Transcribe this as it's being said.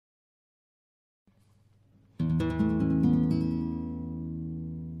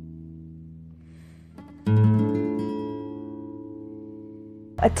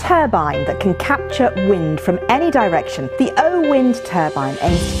A turbine that can capture wind from any direction. The O-Wind Turbine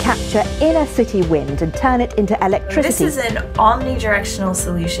aims to capture inner city wind and turn it into electricity. This is an omnidirectional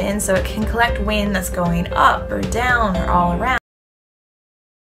solution, so it can collect wind that's going up or down or all around.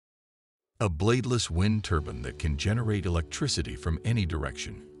 A bladeless wind turbine that can generate electricity from any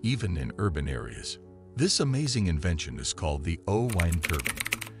direction, even in urban areas. This amazing invention is called the O-Wind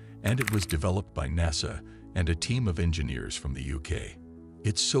Turbine, and it was developed by NASA and a team of engineers from the UK.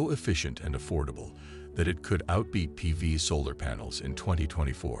 It's so efficient and affordable that it could outbeat PV solar panels in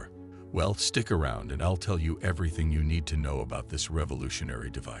 2024. Well, stick around and I'll tell you everything you need to know about this revolutionary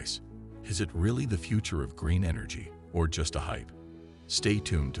device. Is it really the future of green energy or just a hype? Stay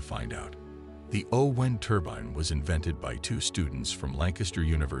tuned to find out. The O-Wind Turbine was invented by two students from Lancaster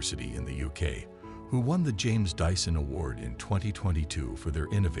University in the UK who won the James Dyson Award in 2022 for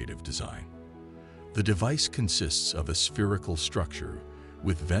their innovative design. The device consists of a spherical structure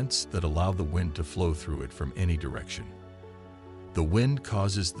with vents that allow the wind to flow through it from any direction. The wind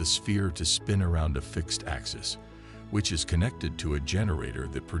causes the sphere to spin around a fixed axis, which is connected to a generator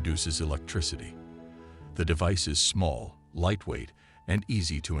that produces electricity. The device is small, lightweight, and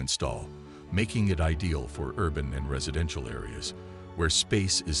easy to install, making it ideal for urban and residential areas, where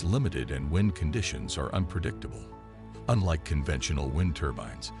space is limited and wind conditions are unpredictable. Unlike conventional wind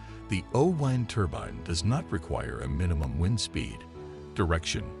turbines, the O-Wind Turbine does not require a minimum wind speed,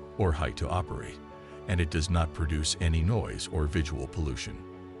 direction, or height to operate, and it does not produce any noise or visual pollution.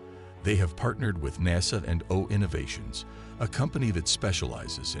 They have partnered with NASA and O Innovations, a company that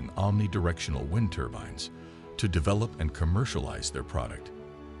specializes in omnidirectional wind turbines, to develop and commercialize their product.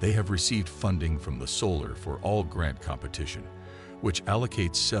 They have received funding from the Solar for All grant competition, which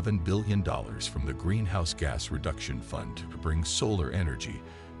allocates $7 billion from the Greenhouse Gas Reduction Fund to bring solar energy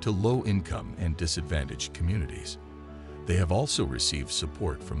to low-income and disadvantaged communities. They have also received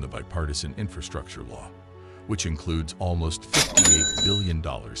support from the Bipartisan Infrastructure Law, which includes almost $58 billion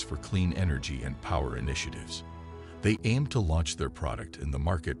for clean energy and power initiatives. They aim to launch their product in the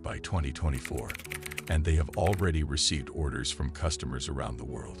market by 2024, and they have already received orders from customers around the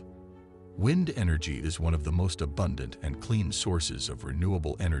world. Wind energy is one of the most abundant and clean sources of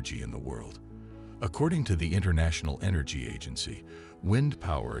renewable energy in the world. According to the International Energy Agency, wind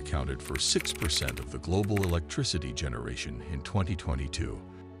power accounted for 6% of the global electricity generation in 2022.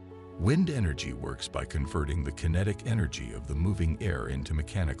 Wind energy works by converting the kinetic energy of the moving air into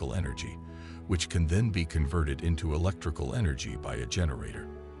mechanical energy, which can then be converted into electrical energy by a generator.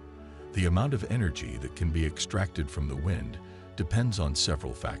 The amount of energy that can be extracted from the wind depends on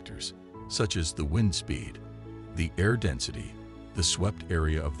several factors, such as the wind speed, the air density, the swept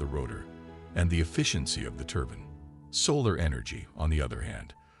area of the rotor, and the efficiency of the turbine. Solar energy, on the other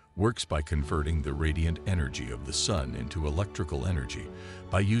hand, works by converting the radiant energy of the sun into electrical energy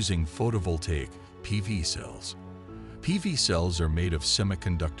by using photovoltaic PV cells. PV cells are made of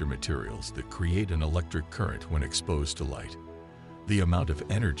semiconductor materials that create an electric current when exposed to light. The amount of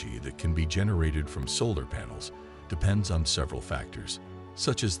energy that can be generated from solar panels depends on several factors,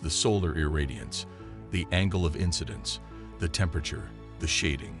 such as the solar irradiance, the angle of incidence, the temperature, the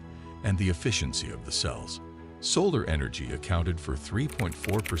shading, and the efficiency of the cells. Solar energy accounted for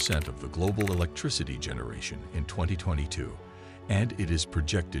 3.4% of the global electricity generation in 2022, and it is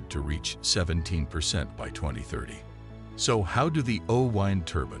projected to reach 17% by 2030. So how do the O-Wind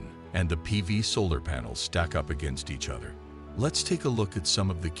turbine and the PV solar panels stack up against each other? Let's take a look at some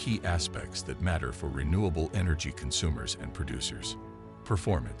of the key aspects that matter for renewable energy consumers and producers.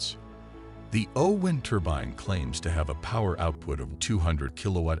 Performance. The O-Wind turbine claims to have a power output of 200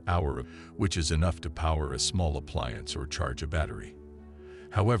 kilowatt-hour, which is enough to power a small appliance or charge a battery.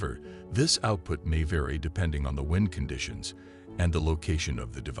 However, this output may vary depending on the wind conditions and the location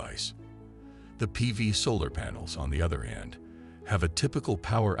of the device. The PV solar panels, on the other hand, have a typical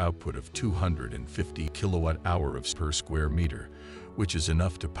power output of 250 kilowatt-hours per square meter, which is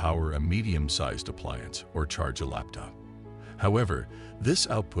enough to power a medium-sized appliance or charge a laptop. However, this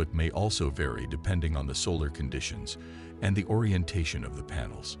output may also vary depending on the solar conditions and the orientation of the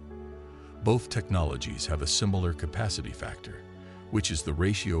panels. Both technologies have a similar capacity factor, which is the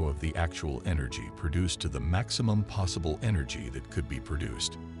ratio of the actual energy produced to the maximum possible energy that could be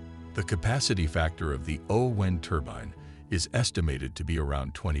produced. The capacity factor of the O-Wind turbine is estimated to be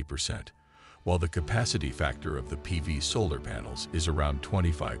around 20%, while the capacity factor of the PV solar panels is around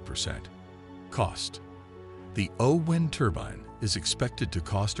 25%. Cost. The O-Wind turbine is expected to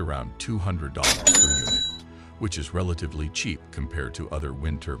cost around $200 per unit, which is relatively cheap compared to other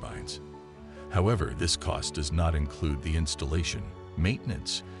wind turbines. However, this cost does not include the installation,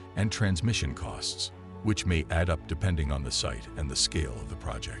 maintenance, and transmission costs, which may add up depending on the site and the scale of the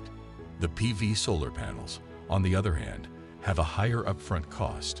project. The PV solar panels, on the other hand, have a higher upfront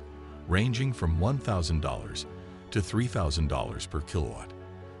cost, ranging from $1,000 to $3,000 per kilowatt,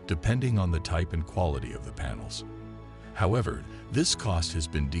 depending on the type and quality of the panels. However, this cost has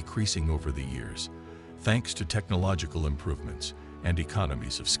been decreasing over the years, thanks to technological improvements and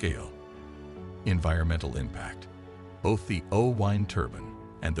economies of scale. Environmental impact. Both the O-Wind turbine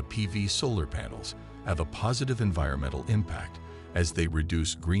and the PV solar panels have a positive environmental impact as they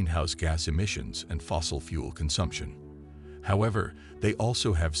reduce greenhouse gas emissions and fossil fuel consumption. However, they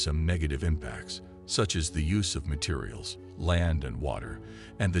also have some negative impacts, such as the use of materials, land and water,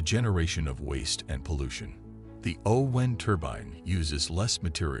 and the generation of waste and pollution. The O-Wind turbine uses less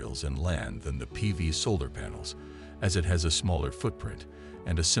materials and land than the PV solar panels, as it has a smaller footprint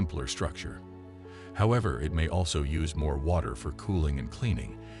and a simpler structure. However, it may also use more water for cooling and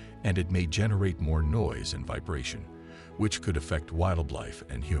cleaning, and it may generate more noise and vibration, which could affect wildlife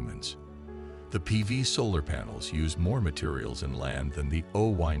and humans. The PV solar panels use more materials and land than the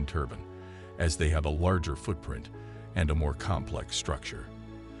O-Wind turbine, as they have a larger footprint and a more complex structure.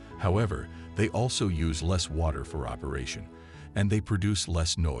 However, they also use less water for operation, and they produce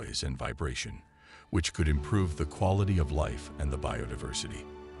less noise and vibration, which could improve the quality of life and the biodiversity.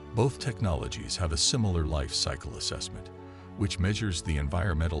 Both technologies have a similar life cycle assessment, which measures the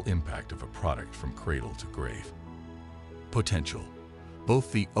environmental impact of a product from cradle to grave. Potential.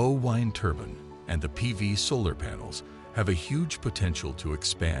 Both the O-Wind turbine and the PV solar panels have a huge potential to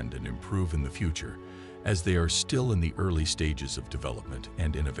expand and improve in the future, as they are still in the early stages of development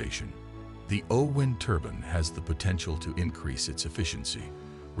and innovation. The O-Wind turbine has the potential to increase its efficiency,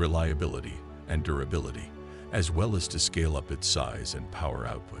 reliability, and durability, as well as to scale up its size and power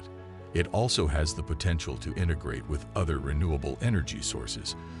output. It also has the potential to integrate with other renewable energy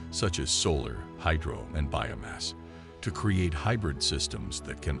sources, such as solar, hydro, and biomass, to create hybrid systems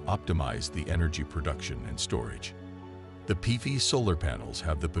that can optimize the energy production and storage. The PV solar panels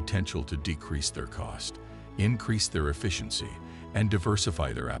have the potential to decrease their cost, increase their efficiency, and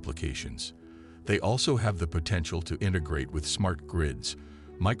diversify their applications. They also have the potential to integrate with smart grids,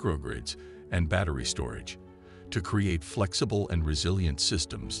 microgrids, and battery storage, to create flexible and resilient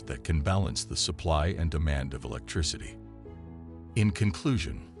systems that can balance the supply and demand of electricity. In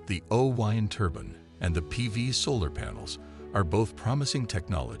conclusion, the O-Wind turbine and the PV solar panels are both promising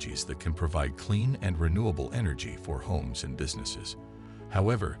technologies that can provide clean and renewable energy for homes and businesses.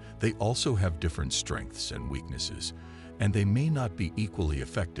 However, they also have different strengths and weaknesses, and they may not be equally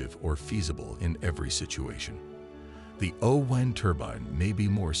effective or feasible in every situation. The O-Wind turbine may be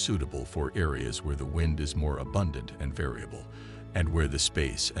more suitable for areas where the wind is more abundant and variable, and where the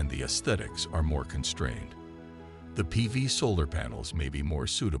space and the aesthetics are more constrained. The PV solar panels may be more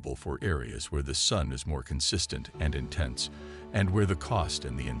suitable for areas where the sun is more consistent and intense, and where the cost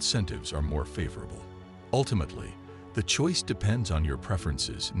and the incentives are more favorable. Ultimately, the choice depends on your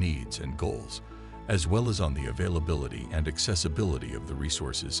preferences, needs, and goals, as well as on the availability and accessibility of the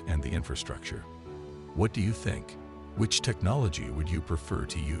resources and the infrastructure. What do you think? Which technology would you prefer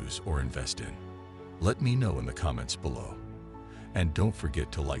to use or invest in? Let me know in the comments below. And don't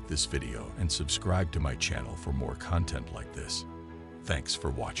forget to like this video and subscribe to my channel for more content like this. Thanks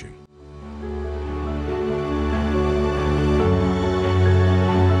for watching.